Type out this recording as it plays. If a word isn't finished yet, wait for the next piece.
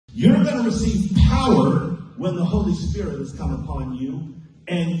You're going to receive power when the Holy Spirit has come upon you,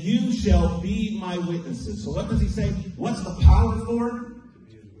 and you shall be my witnesses. So what does he say? What's the power for?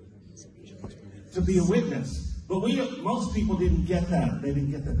 To be a witness. But most people didn't get that. They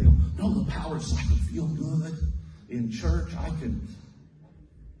didn't get that. They go, no, the power is so I can feel good in church. I can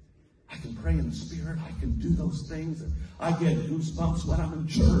pray in the Spirit. I can do those things. And I get goosebumps when I'm in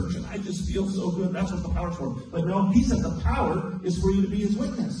church, and I just feel so good. That's what the power's for. But no, he said the power is for you to be his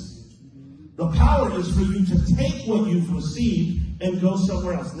witness. The power is for you to take what you've received and go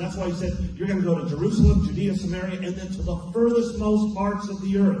somewhere else. And that's why he said you're going to go to Jerusalem, Judea, Samaria, and then to the furthest most parts of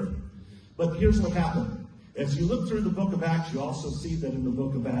the earth. But here's what happened. As you look through the book of Acts, you also see that in the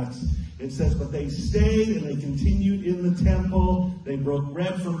book of Acts, it says, but they stayed and they continued in the temple. They broke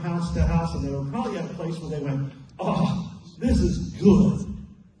bread from house to house, and they were probably at a place where they went, oh, this is good.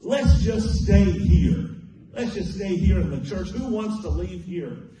 Let's just stay here. Let's just stay here in the church. Who wants to leave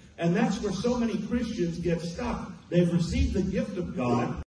here? And that's where so many Christians get stuck. They've received the gift of God.